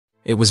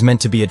It was meant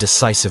to be a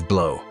decisive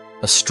blow,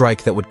 a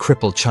strike that would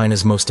cripple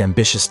China's most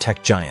ambitious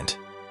tech giant.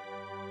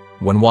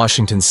 When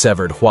Washington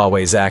severed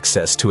Huawei's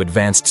access to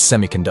advanced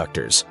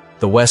semiconductors,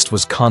 the West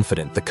was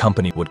confident the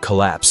company would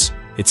collapse,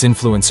 its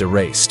influence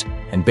erased,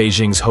 and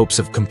Beijing's hopes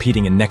of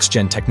competing in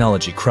next-gen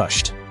technology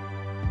crushed.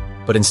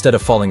 But instead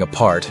of falling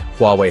apart,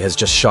 Huawei has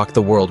just shocked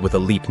the world with a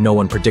leap no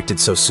one predicted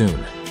so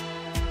soon.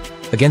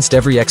 Against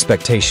every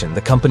expectation,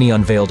 the company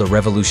unveiled a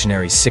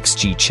revolutionary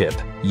 6G chip,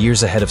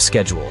 years ahead of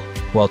schedule,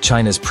 while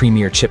China's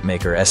premier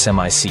chipmaker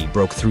SMIC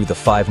broke through the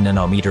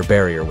 5-nanometer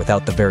barrier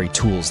without the very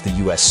tools the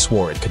US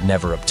swore it could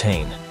never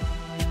obtain.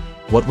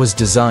 What was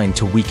designed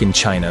to weaken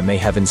China may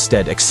have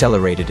instead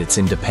accelerated its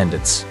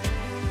independence.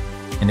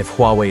 And if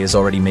Huawei is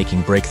already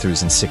making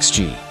breakthroughs in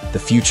 6G, the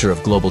future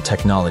of global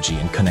technology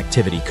and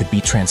connectivity could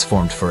be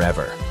transformed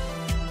forever.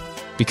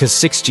 Because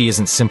 6G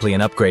isn't simply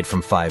an upgrade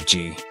from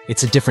 5G,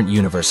 it's a different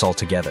universe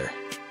altogether.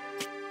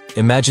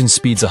 Imagine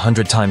speeds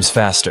 100 times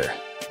faster,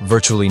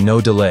 virtually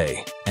no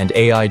delay, and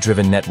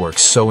AI-driven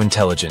networks so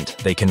intelligent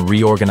they can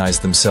reorganize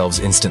themselves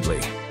instantly.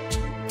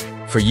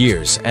 For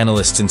years,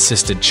 analysts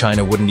insisted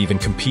China wouldn't even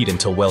compete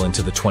until well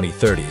into the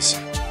 2030s.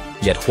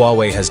 Yet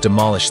Huawei has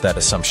demolished that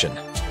assumption,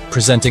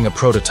 presenting a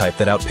prototype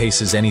that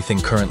outpaces anything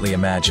currently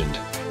imagined.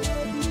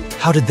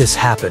 How did this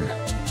happen?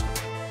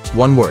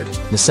 One word: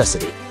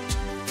 necessity.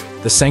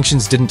 The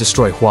sanctions didn't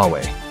destroy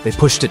Huawei, they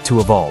pushed it to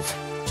evolve.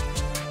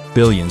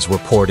 Billions were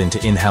poured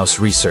into in-house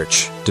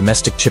research,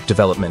 domestic chip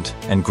development,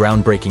 and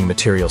groundbreaking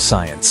material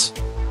science.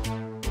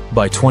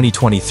 By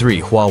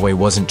 2023, Huawei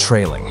wasn't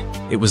trailing,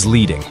 it was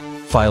leading,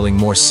 filing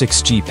more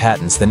 6G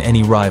patents than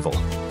any rival,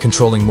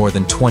 controlling more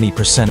than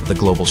 20% of the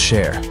global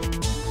share.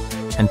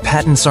 And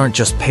patents aren't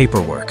just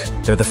paperwork,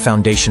 they're the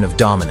foundation of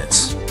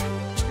dominance.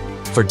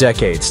 For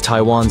decades,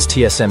 Taiwan's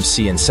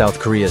TSMC and South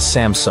Korea's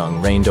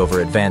Samsung reigned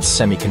over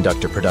advanced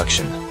semiconductor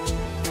production.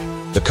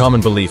 The common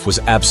belief was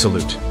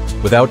absolute.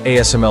 Without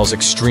ASML's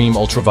extreme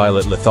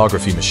ultraviolet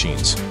lithography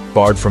machines,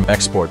 barred from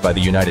export by the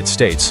United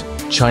States,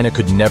 China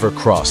could never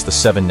cross the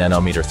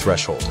 7-nanometer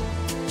threshold.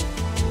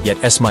 Yet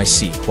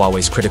SMIC,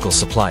 Huawei's critical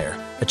supplier,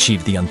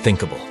 achieved the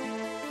unthinkable.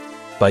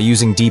 By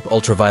using deep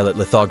ultraviolet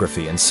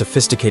lithography and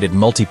sophisticated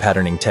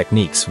multi-patterning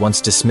techniques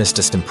once dismissed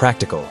as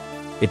impractical,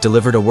 it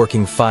delivered a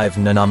working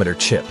 5-nanometer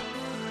chip.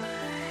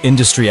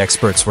 Industry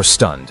experts were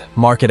stunned,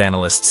 market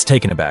analysts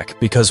taken aback,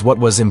 because what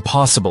was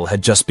impossible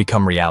had just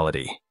become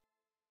reality.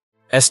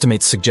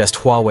 Estimates suggest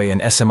Huawei and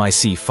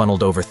SMIC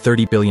funneled over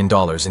 $30 billion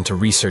into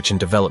research and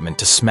development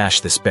to smash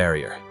this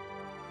barrier.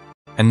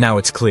 And now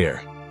it's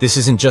clear, this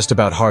isn't just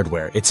about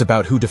hardware, it's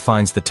about who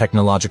defines the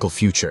technological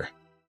future.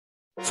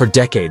 For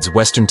decades,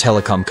 Western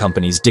telecom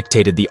companies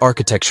dictated the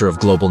architecture of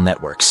global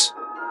networks.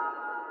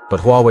 But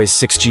Huawei's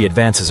 6G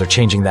advances are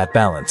changing that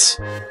balance.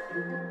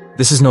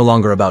 This is no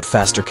longer about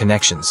faster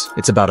connections,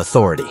 it's about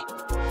authority.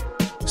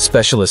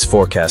 Specialists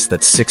forecast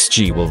that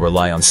 6G will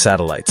rely on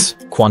satellites,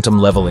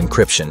 quantum-level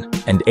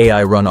encryption, and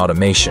AI-run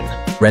automation,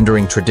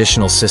 rendering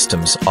traditional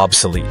systems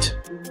obsolete.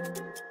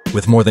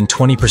 With more than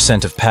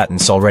 20% of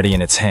patents already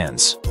in its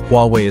hands,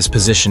 Huawei is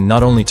positioned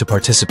not only to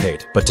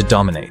participate, but to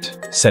dominate,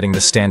 setting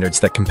the standards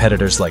that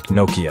competitors like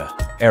Nokia,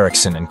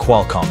 Ericsson, and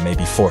Qualcomm may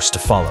be forced to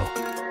follow.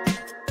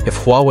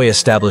 If Huawei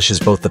establishes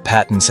both the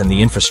patents and the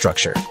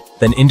infrastructure,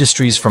 then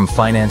industries from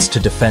finance to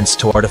defense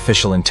to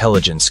artificial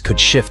intelligence could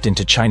shift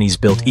into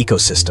Chinese-built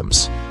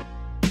ecosystems.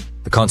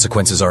 The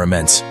consequences are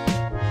immense.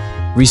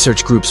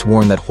 Research groups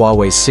warn that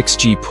Huawei's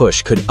 6G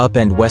push could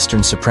upend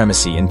Western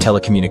supremacy in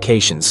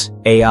telecommunications,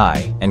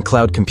 AI, and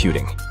cloud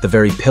computing, the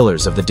very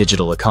pillars of the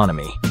digital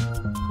economy.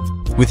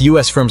 With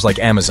US firms like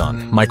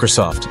Amazon,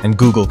 Microsoft, and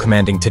Google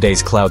commanding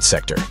today's cloud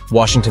sector,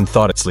 Washington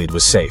thought its lead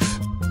was safe.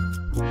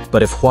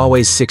 But if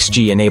Huawei's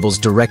 6G enables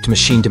direct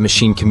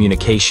machine-to-machine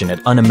communication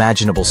at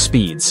unimaginable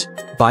speeds,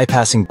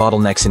 bypassing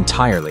bottlenecks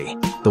entirely,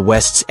 the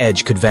West's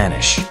edge could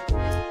vanish.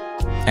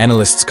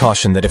 Analysts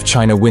caution that if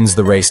China wins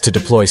the race to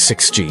deploy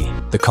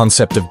 6G, the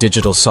concept of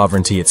digital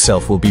sovereignty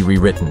itself will be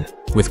rewritten,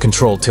 with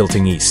control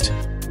tilting east.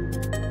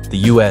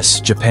 The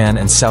US, Japan,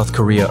 and South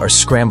Korea are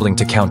scrambling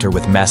to counter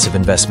with massive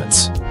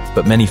investments,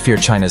 but many fear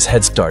China's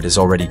head start is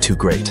already too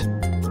great.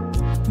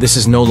 This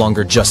is no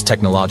longer just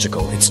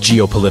technological, it's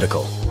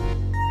geopolitical.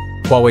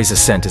 Huawei's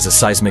ascent is a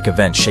seismic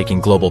event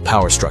shaking global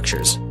power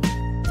structures.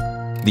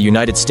 The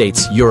United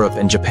States, Europe,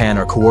 and Japan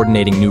are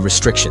coordinating new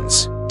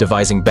restrictions,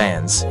 devising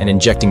bans, and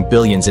injecting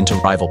billions into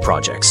rival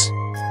projects.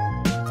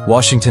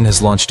 Washington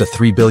has launched a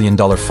 $3 billion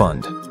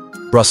fund.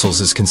 Brussels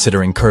is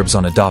considering curbs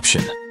on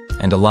adoption,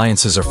 and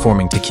alliances are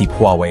forming to keep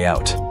Huawei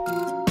out.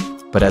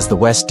 But as the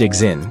West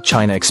digs in,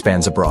 China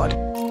expands abroad.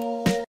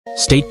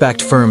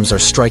 State-backed firms are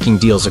striking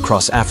deals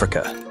across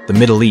Africa, the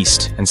Middle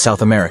East, and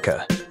South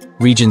America,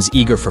 regions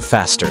eager for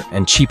faster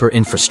and cheaper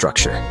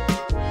infrastructure.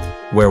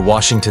 Where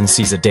Washington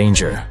sees a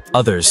danger,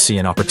 others see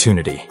an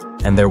opportunity,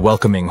 and they're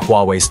welcoming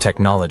Huawei's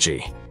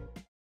technology.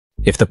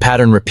 If the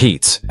pattern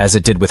repeats, as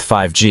it did with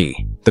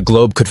 5G, the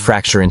globe could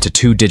fracture into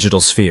two digital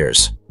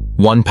spheres,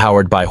 one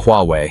powered by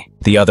Huawei,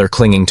 the other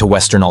clinging to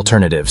Western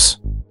alternatives.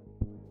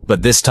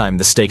 But this time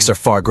the stakes are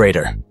far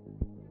greater.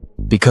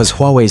 Because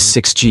Huawei's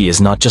 6G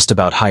is not just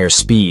about higher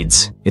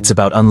speeds, it's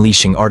about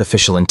unleashing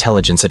artificial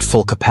intelligence at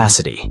full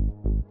capacity.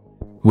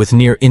 With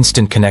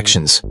near-instant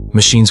connections,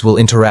 machines will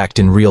interact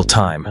in real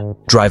time,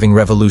 driving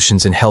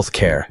revolutions in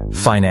healthcare,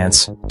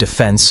 finance,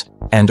 defense,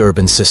 and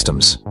urban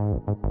systems.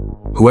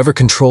 Whoever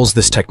controls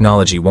this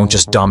technology won't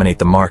just dominate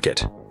the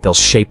market, they'll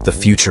shape the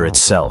future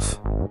itself.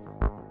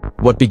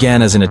 What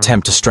began as an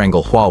attempt to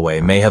strangle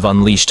Huawei may have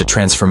unleashed a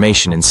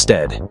transformation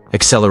instead,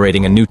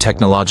 accelerating a new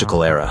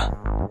technological era.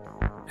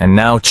 And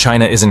now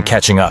China isn't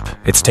catching up,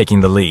 it's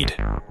taking the lead.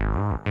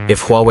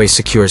 If Huawei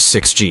secures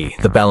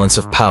 6G, the balance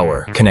of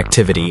power,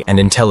 connectivity, and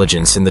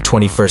intelligence in the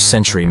 21st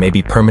century may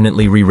be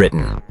permanently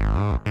rewritten.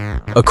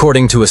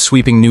 According to a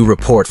sweeping new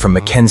report from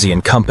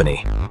McKinsey &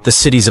 Company, the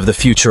cities of the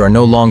future are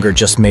no longer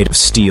just made of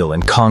steel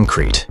and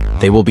concrete.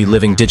 They will be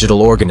living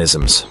digital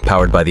organisms,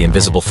 powered by the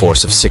invisible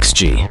force of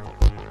 6G.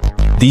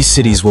 These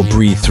cities will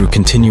breathe through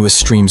continuous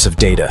streams of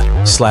data,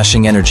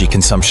 slashing energy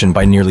consumption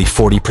by nearly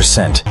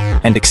 40%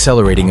 and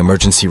accelerating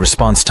emergency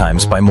response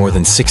times by more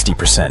than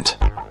 60%.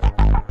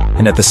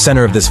 And at the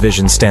center of this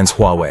vision stands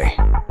Huawei.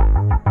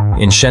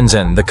 In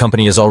Shenzhen, the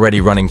company is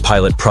already running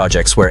pilot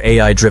projects where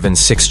AI-driven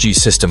 6G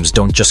systems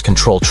don't just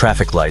control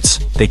traffic lights,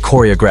 they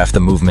choreograph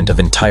the movement of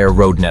entire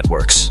road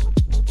networks.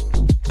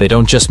 They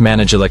don't just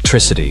manage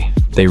electricity,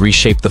 they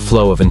reshape the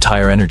flow of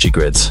entire energy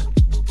grids.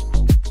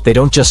 They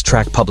don't just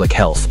track public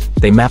health,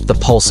 they map the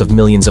pulse of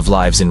millions of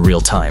lives in real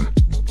time.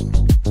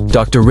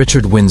 Dr.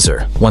 Richard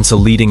Windsor, once a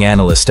leading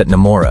analyst at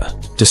Nomura,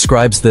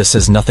 describes this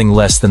as nothing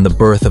less than the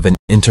birth of an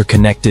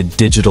interconnected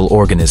digital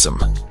organism,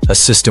 a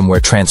system where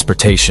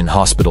transportation,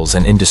 hospitals,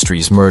 and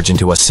industries merge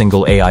into a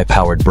single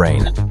AI-powered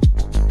brain.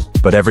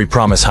 But every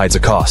promise hides a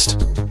cost.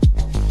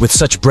 With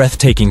such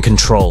breathtaking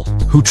control,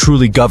 who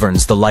truly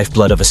governs the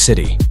lifeblood of a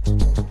city?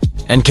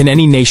 And can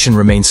any nation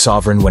remain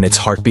sovereign when its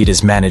heartbeat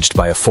is managed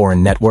by a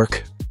foreign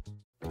network?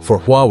 For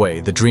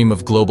Huawei, the dream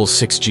of global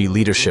 6G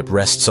leadership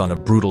rests on a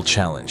brutal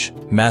challenge: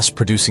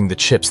 mass-producing the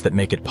chips that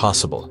make it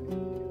possible.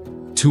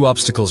 Two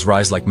obstacles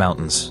rise like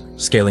mountains: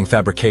 scaling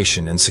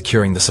fabrication and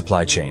securing the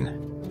supply chain.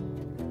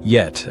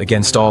 Yet,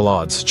 against all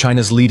odds,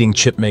 China's leading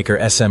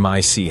chipmaker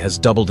SMIC has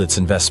doubled its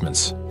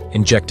investments,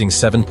 injecting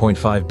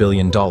 $7.5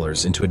 billion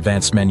into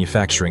advanced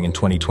manufacturing in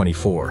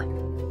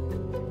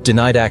 2024.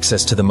 Denied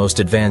access to the most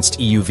advanced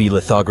EUV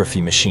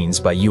lithography machines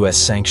by US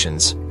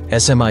sanctions,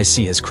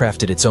 SMIC has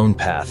crafted its own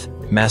path,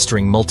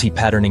 mastering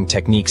multi-patterning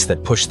techniques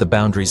that push the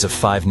boundaries of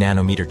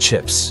 5-nanometer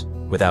chips,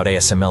 without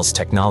ASML's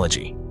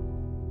technology.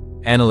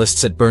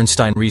 Analysts at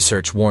Bernstein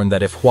Research warn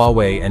that if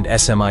Huawei and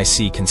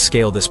SMIC can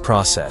scale this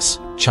process,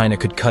 China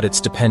could cut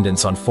its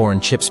dependence on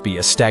foreign chips by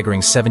a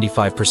staggering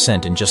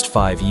 75% in just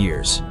 5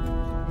 years.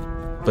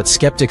 But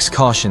skeptics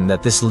caution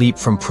that this leap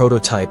from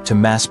prototype to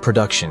mass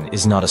production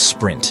is not a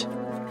sprint.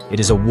 It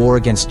is a war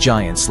against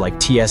giants like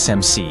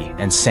TSMC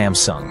and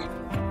Samsung,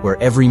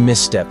 where every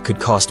misstep could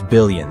cost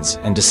billions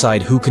and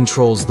decide who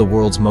controls the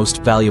world's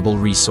most valuable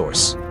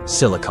resource,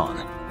 silicon.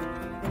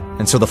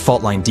 And so the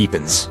fault line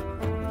deepens.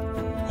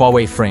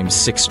 Huawei frames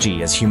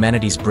 6G as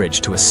humanity's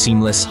bridge to a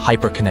seamless,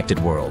 hyper-connected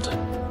world.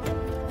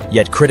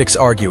 Yet critics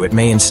argue it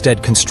may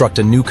instead construct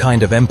a new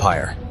kind of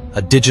empire,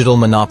 a digital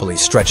monopoly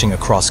stretching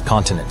across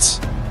continents.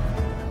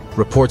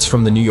 Reports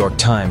from the New York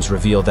Times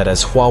reveal that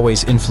as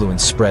Huawei's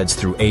influence spreads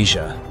through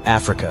Asia,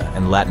 Africa,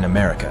 and Latin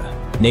America,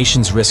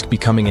 nations risk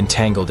becoming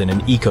entangled in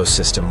an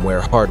ecosystem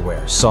where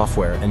hardware,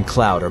 software, and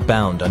cloud are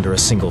bound under a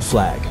single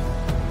flag.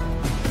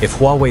 If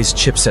Huawei's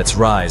chipsets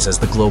rise as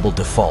the global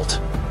default,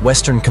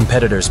 Western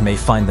competitors may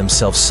find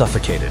themselves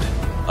suffocated,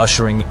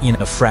 ushering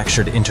in a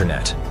fractured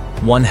internet,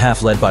 one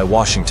half led by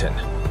Washington,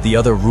 the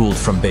other ruled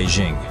from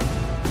Beijing.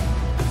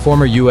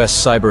 Former US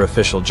cyber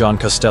official John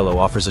Costello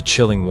offers a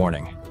chilling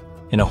warning.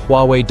 In a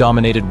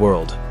Huawei-dominated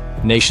world,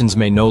 nations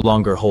may no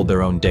longer hold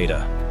their own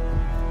data.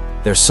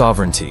 Their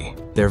sovereignty,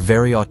 their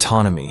very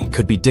autonomy,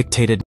 could be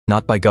dictated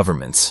not by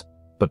governments,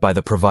 but by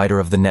the provider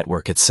of the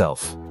network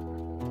itself.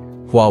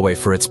 Huawei,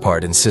 for its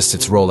part, insists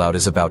its rollout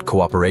is about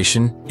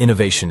cooperation,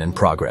 innovation, and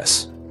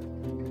progress.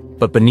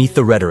 But beneath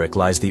the rhetoric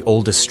lies the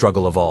oldest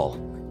struggle of all: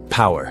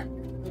 power.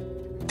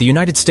 The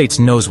United States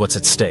knows what's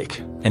at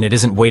stake, and it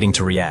isn't waiting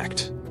to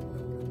react.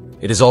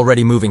 It is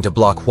already moving to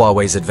block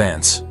Huawei's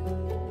advance.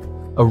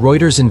 A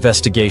Reuters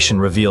investigation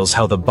reveals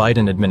how the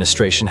Biden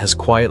administration has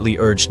quietly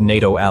urged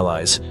NATO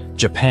allies,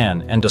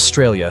 Japan and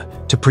Australia,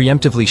 to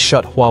preemptively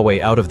shut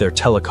Huawei out of their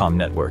telecom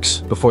networks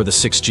before the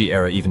 6G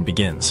era even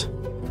begins.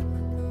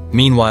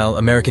 Meanwhile,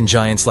 American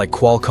giants like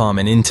Qualcomm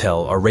and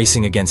Intel are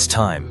racing against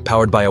time,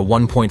 powered by a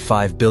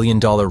 $1.5 billion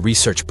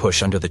research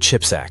push under the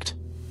CHIPS Act.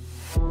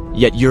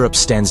 Yet Europe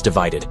stands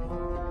divided.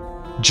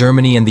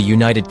 Germany and the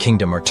United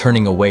Kingdom are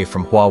turning away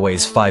from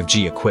Huawei's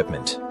 5G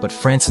equipment, but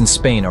France and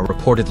Spain are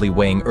reportedly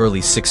weighing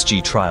early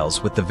 6G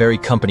trials with the very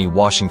company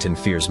Washington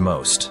fears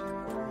most.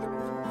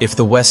 If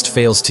the West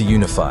fails to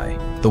unify,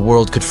 the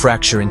world could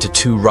fracture into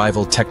two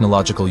rival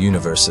technological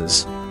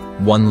universes,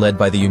 one led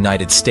by the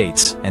United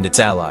States and its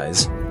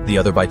allies, the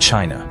other by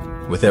China,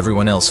 with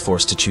everyone else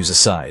forced to choose a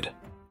side.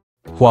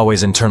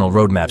 Huawei's internal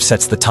roadmap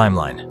sets the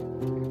timeline.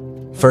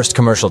 First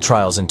commercial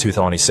trials in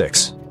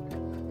 2026.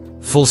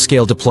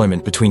 Full-scale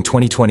deployment between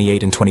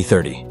 2028 and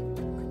 2030.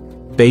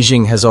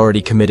 Beijing has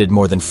already committed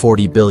more than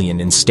 40 billion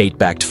in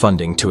state-backed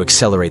funding to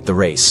accelerate the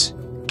race,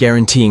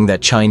 guaranteeing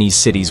that Chinese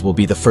cities will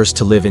be the first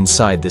to live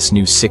inside this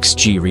new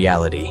 6G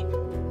reality.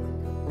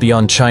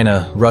 Beyond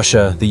China,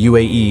 Russia, the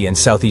UAE, and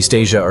Southeast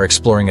Asia are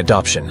exploring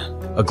adoption,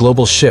 a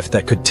global shift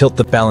that could tilt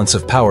the balance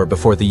of power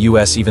before the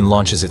US even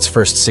launches its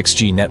first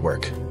 6G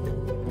network.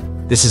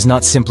 This is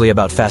not simply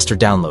about faster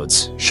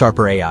downloads,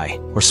 sharper AI,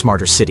 or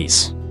smarter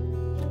cities.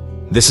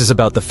 This is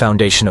about the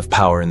foundation of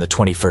power in the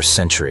 21st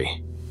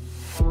century.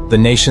 The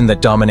nation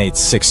that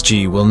dominates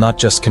 6G will not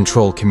just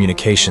control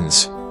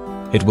communications,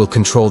 it will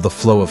control the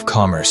flow of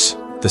commerce,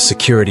 the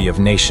security of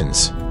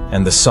nations,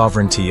 and the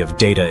sovereignty of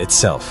data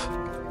itself.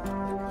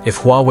 If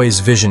Huawei's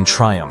vision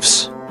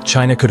triumphs,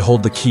 China could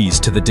hold the keys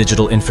to the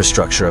digital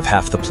infrastructure of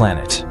half the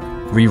planet,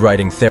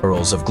 rewriting the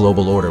rules of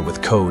global order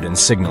with code and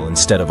signal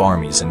instead of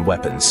armies and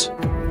weapons.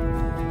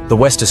 The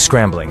West is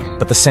scrambling,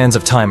 but the sands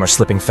of time are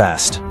slipping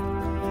fast.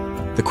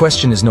 The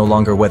question is no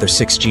longer whether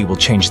 6G will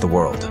change the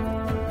world.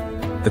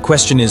 The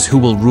question is who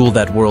will rule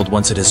that world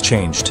once it has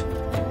changed.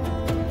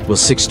 Will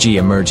 6G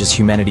emerge as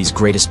humanity's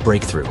greatest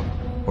breakthrough,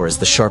 or as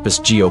the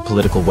sharpest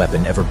geopolitical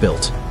weapon ever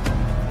built?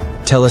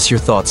 Tell us your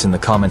thoughts in the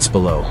comments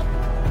below.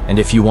 And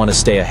if you want to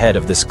stay ahead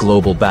of this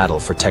global battle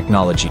for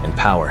technology and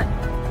power,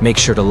 make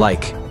sure to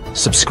like,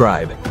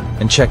 subscribe,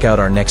 and check out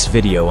our next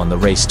video on the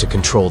race to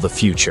control the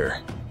future.